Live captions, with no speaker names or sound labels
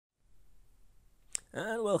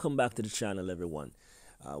And welcome back to the channel, everyone.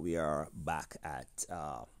 We are back at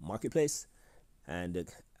Marketplace and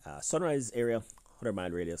Sunrise area,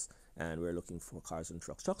 100-mile radius, and we're looking for cars and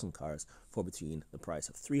trucks and cars for between the price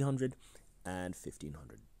of $300 and $1,500.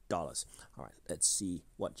 All right, let's see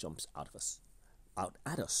what jumps out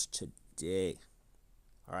at us today.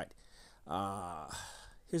 All right,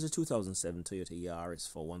 here's a 2007 Toyota Yaris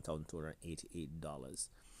for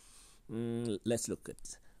 $1,288. Let's look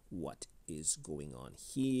at what is going on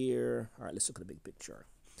here. All right, let's look at the big picture.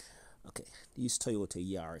 Okay, these Toyota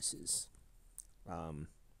Yarises. I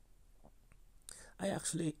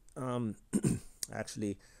actually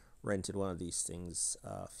actually rented one of these things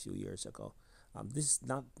a few years ago.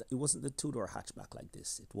 It wasn't the two-door hatchback like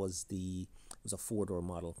this. It was a four-door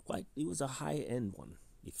model. It was a high-end one,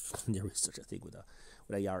 if there is such a thing with a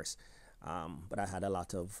Yaris. But I had a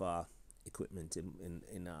lot of equipment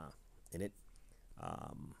in it.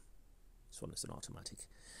 This one is an automatic.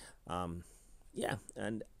 Yeah,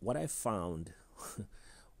 and what I found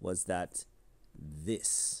was that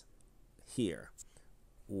this here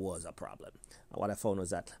was a problem. What I found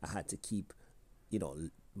was that I had to keep,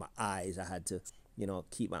 my eyes. I had to,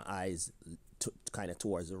 keep my eyes kind of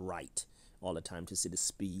towards the right all the time to see the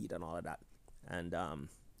speed and all of that. And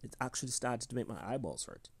it actually started to make my eyeballs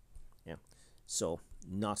hurt. Yeah, so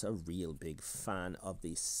not a real big fan of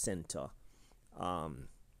the center.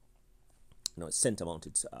 Center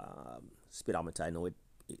mounted speedometer. I know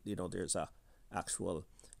there's a actual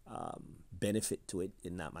benefit to it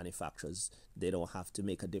in that manufacturers, they don't have to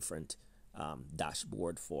make a different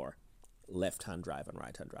dashboard for left-hand drive and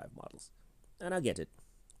right-hand drive models, and I get it,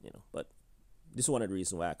 but this is one of the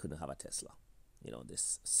reasons why I couldn't have a Tesla.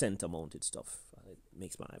 This center mounted stuff, it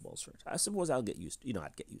makes my eyeballs hurt. I suppose I'd get used to it,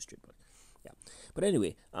 but yeah. But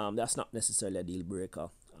anyway, that's not necessarily a deal breaker.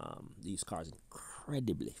 These cars are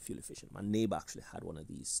incredibly fuel efficient. My neighbor actually had one of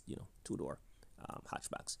these, two-door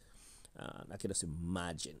hatchbacks. I can just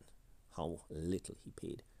imagine how little he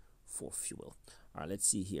paid for fuel. All right, let's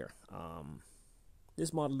see here.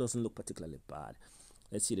 This model doesn't look particularly bad.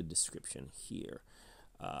 Let's see the description here.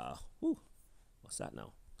 What's that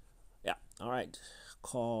now? Yeah, all right.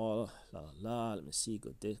 Call, let me see,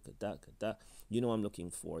 good this, good that, good that. I'm looking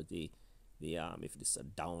for the if it's a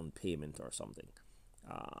down payment or something.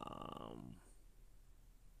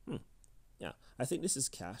 Yeah, I think this is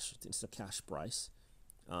cash. I think it's a cash price.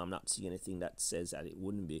 I'm not seeing anything that says that it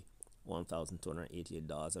wouldn't be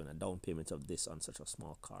 $1,288 and a down payment of this on such a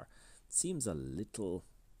small car.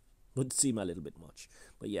 Would seem a little bit much.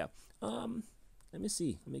 But yeah, let me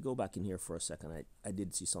see. Let me go back in here for a second. I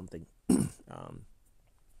did see something.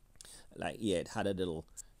 It had a little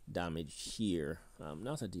damage here.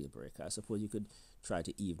 Not a deal breaker. I suppose you could try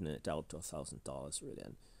to even it out to $1,000 really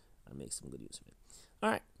and make some good use of it. All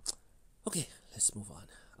right. Okay, let's move on.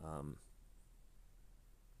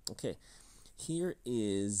 Okay, here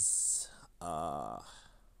is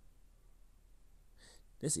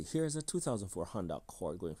let's see. Here's a 2004 Honda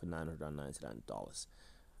Accord going for $999.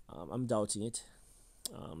 I'm doubting it.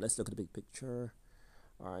 Let's look at the big picture.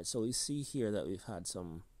 All right, so we see here that we've had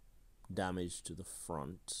some damage to the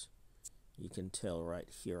front. You can tell right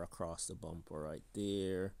here across the bumper right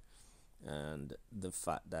there, and the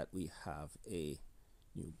fact that we have a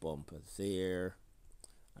new bumper there,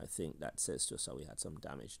 I think that says to us that we had some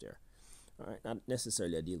damage there. All right, not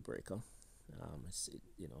necessarily a deal breaker.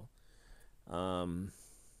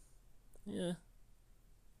 Yeah,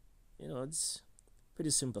 it's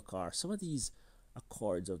pretty simple car. Some of these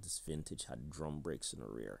Accords of this vintage had drum brakes in the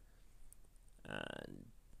rear,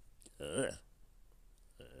 and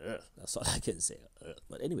that's all I can say.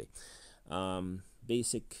 But anyway,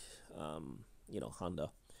 basic,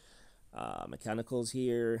 Honda mechanicals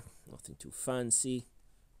here. Nothing too fancy.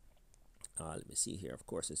 Let me see here. Of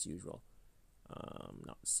course, as usual,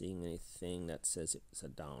 not seeing anything that says it's a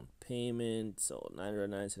down payment. So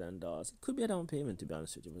 $999. It could be a down payment, to be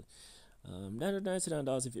honest with you. But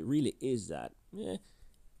 $999, if it really is that, yeah.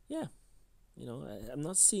 I'm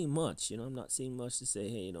not seeing much. I'm not seeing much to say,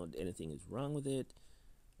 hey, anything is wrong with it.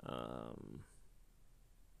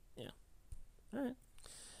 Yeah. All right.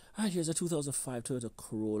 Here's a 2005 Toyota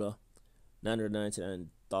Corolla,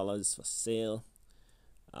 $999 for sale.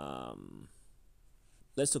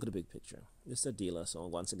 Let's look at the big picture. This is a dealer, so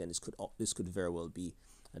once again, this could very well be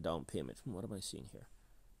a down payment. What am I seeing here?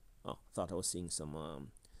 Oh, I thought I was seeing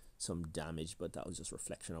some damage, but that was just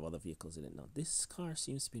reflection of other vehicles in it. Now, this car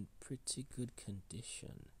seems to be in pretty good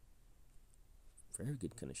condition. Very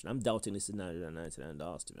good condition. I'm doubting this is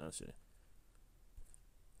 $999, to be honest with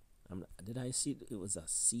you. Did I see it was a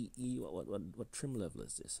CE? What trim level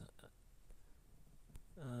is this?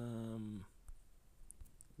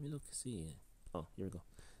 look, see. Oh, here we go.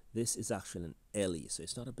 This is actually an LE, so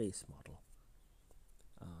it's not a base model.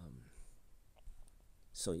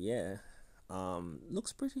 So yeah,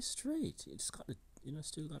 looks pretty straight. It's got,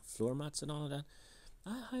 still got floor mats and all of that.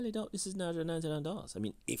 I highly doubt this is $999. I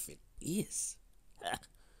mean, if it is,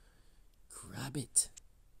 grab it.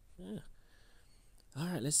 Yeah. All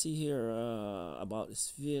right, let's see here about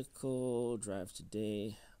this vehicle. Drive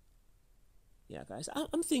today. Yeah, guys,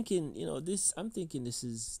 I'm thinking, I'm thinking this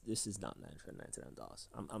is not $999.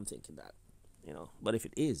 I'm thinking that, but if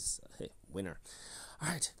it is, hey, winner. All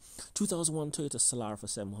right, 2001 Toyota Solara for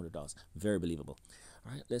 $700. Very believable.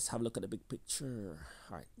 All right, let's have a look at the big picture.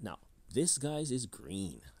 All right, now this, guys, is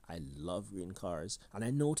green. I love green cars, and I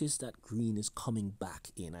noticed that green is coming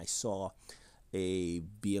back in. I saw a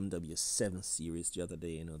BMW 7 Series the other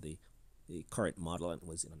day, the current model, and it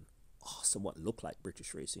was in an awesome, what looked like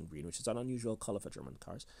British racing green, which is an unusual color for German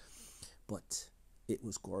cars, but it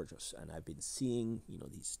was gorgeous. And I've been seeing,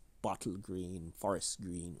 these bottle green, forest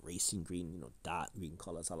green, racing green, dark green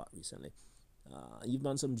colors a lot recently. You've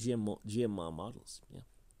done some GM models, yeah.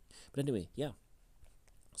 But anyway, yeah.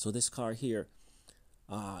 So this car here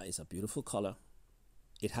is a beautiful color.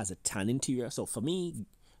 It has a tan interior. So for me,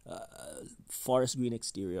 forest green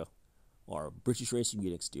exterior or British racing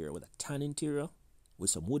green exterior with a tan interior with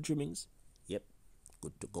some wood trimmings, yep,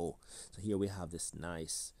 good to go. So here we have this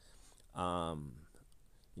nice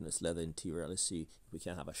this leather interior. Let's see if we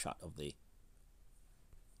can have a shot of the,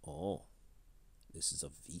 oh, this is a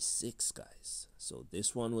V6, guys. So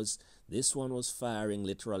this one was firing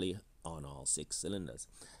literally on all 6 cylinders.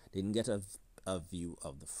 Didn't get a view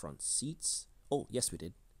of the front seats. Oh, yes, we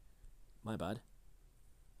did. My bad.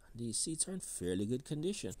 These seats are in fairly good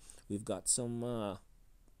condition. We've got some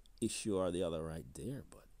issue or the other right there,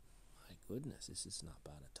 but my goodness, this is not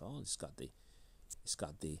bad at all. It's got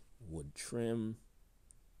the wood trim.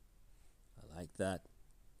 I like that.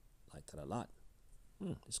 Like that a lot.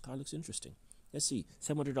 This car looks interesting. Let's see,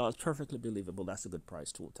 $700, perfectly believable. That's a good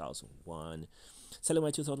price. 2001. Selling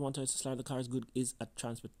my 2001 Toyota Solara. The car is good. Is at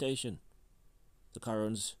transportation. The car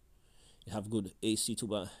runs. You have good AC, two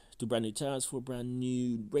brand new tires, 4 brand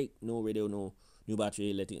new brake, no radio, no new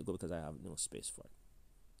battery. Letting it go because I have no space for it.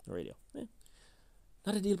 No radio.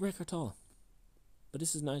 Not a deal breaker at all. But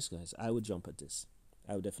this is nice, guys. I would jump at this.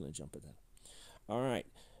 I would definitely jump at that. All right.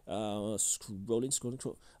 Scrolling.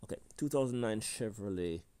 Okay, 2009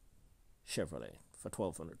 Chevrolet for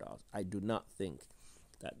 $1,200. I do not think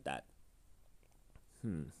that.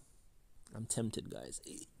 I'm tempted, guys.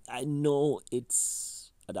 I know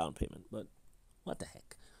it's a down payment, but what the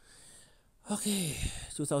heck? Okay,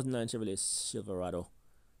 2009 Chevrolet Silverado,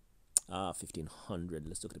 1,500.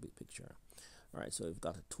 Let's look at the big picture. All right, so we've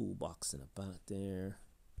got a toolbox in the back there.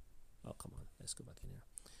 Oh, come on, let's go back in here.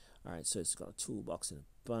 All right, so it's got a toolbox in the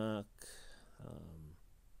back.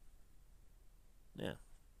 Yeah,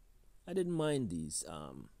 I didn't mind these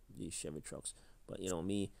Chevy trucks, but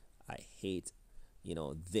me, I hate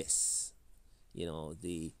this.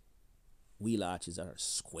 The wheel arches are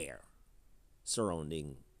square,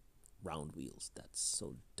 surrounding round wheels. That's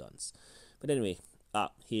so dunce. But anyway,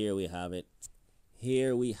 here we have it.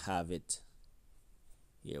 Here we have it.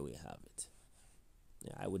 Yeah,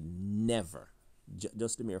 I would never,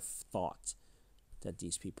 just the mere thought that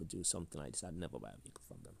these people do something like this, I'd never buy a vehicle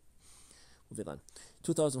from them. Moving on.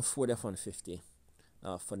 2000 Ford F150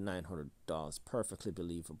 for $900. Perfectly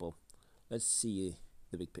believable. Let's see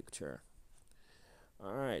the big picture.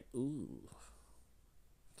 All right. Ooh.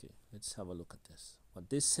 Okay, let's have a look at this. What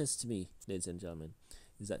this says to me, ladies and gentlemen,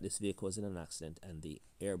 is that this vehicle was in an accident and the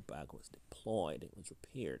airbag was deployed. It was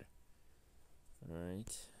repaired. All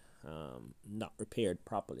right. Not repaired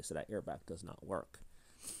properly, so that airbag does not work.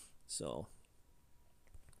 So,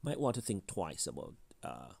 might want to think twice about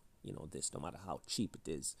this, no matter how cheap it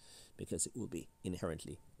is, because it will be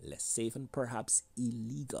inherently less safe and perhaps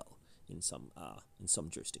illegal in some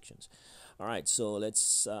jurisdictions. All right, so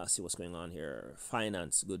let's see what's going on here.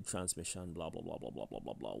 Finance, good transmission, blah blah blah blah blah blah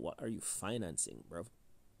blah blah. What are you financing, bro?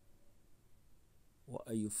 What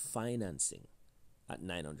are you financing at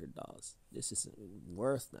 $900? This isn't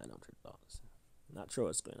worth $900. Not sure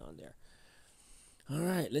what's going on there. All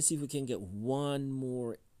right, let's see if we can get one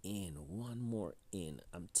more in.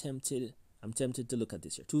 I'm tempted to look at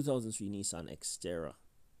this here. 2003 Nissan Xterra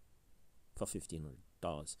for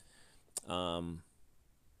 $1,500.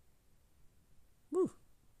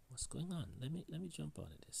 What's going on? Let me jump out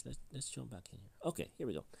of this. Let's jump back in here. Okay, here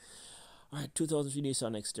we go. All right, 2003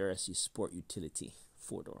 Nissan Xterra Sport Utility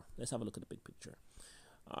 4-door. Let's have a look at the big picture.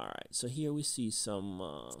 All right, so here we see some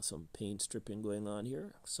paint stripping going on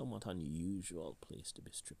here. Somewhat unusual place to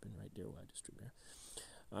be stripping right there. Why the strip there?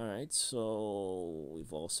 All right, so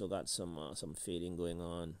we've also got some fading going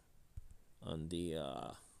on the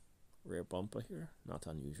rear bumper here. Not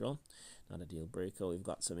unusual, not a deal breaker. We've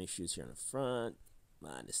got some issues here in the front.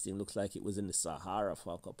 Man, this thing looks like it was in the Sahara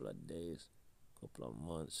for a couple of days, couple of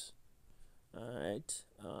months. All right,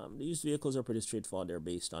 these vehicles are pretty straightforward. They're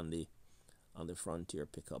based on the Frontier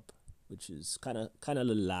pickup, which is kind of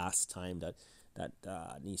the last time that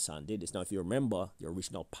Nissan did this. Now, if you remember, the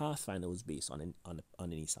original Pathfinder was based on a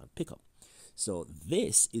Nissan pickup. So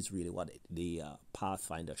this is really what the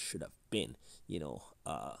Pathfinder should have been.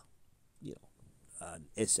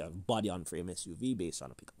 It's a body on frame SUV based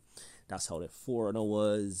on a pickup. That's how the 4Runner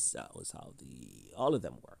was. That was how all of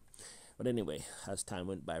them were. But anyway, as time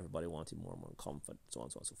went by, everybody wanted more and more comfort, so on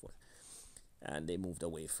and so forth, and they moved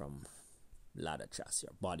away from ladder chassis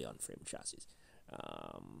or body on frame chassis.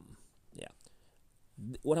 Yeah.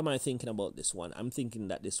 What am I thinking about this one? I'm thinking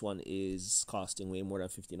that this one is costing way more than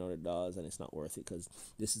 $1,500, and it's not worth it because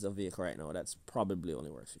this is a vehicle right now that's probably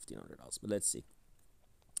only worth $1,500. But let's see.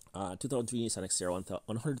 2003 Nissan Xterra,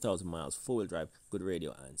 100,000 miles, four-wheel drive, good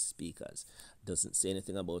radio and speakers. Doesn't say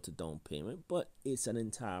anything about a down payment, but it's an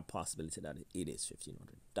entire possibility that it is $1,500.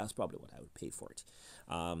 That's probably what I would pay for it.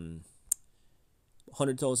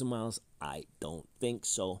 100,000 miles, I don't think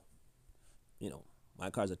so. My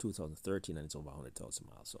car's a 2013 and it's over 100,000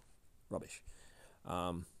 miles, so rubbish.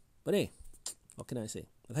 But hey, what can I say?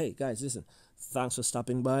 But hey, guys, listen, thanks for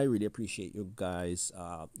stopping by. Really appreciate you guys,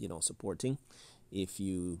 supporting. If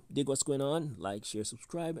you dig what's going on, like, share,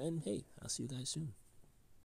 subscribe, and hey, I'll see you guys soon.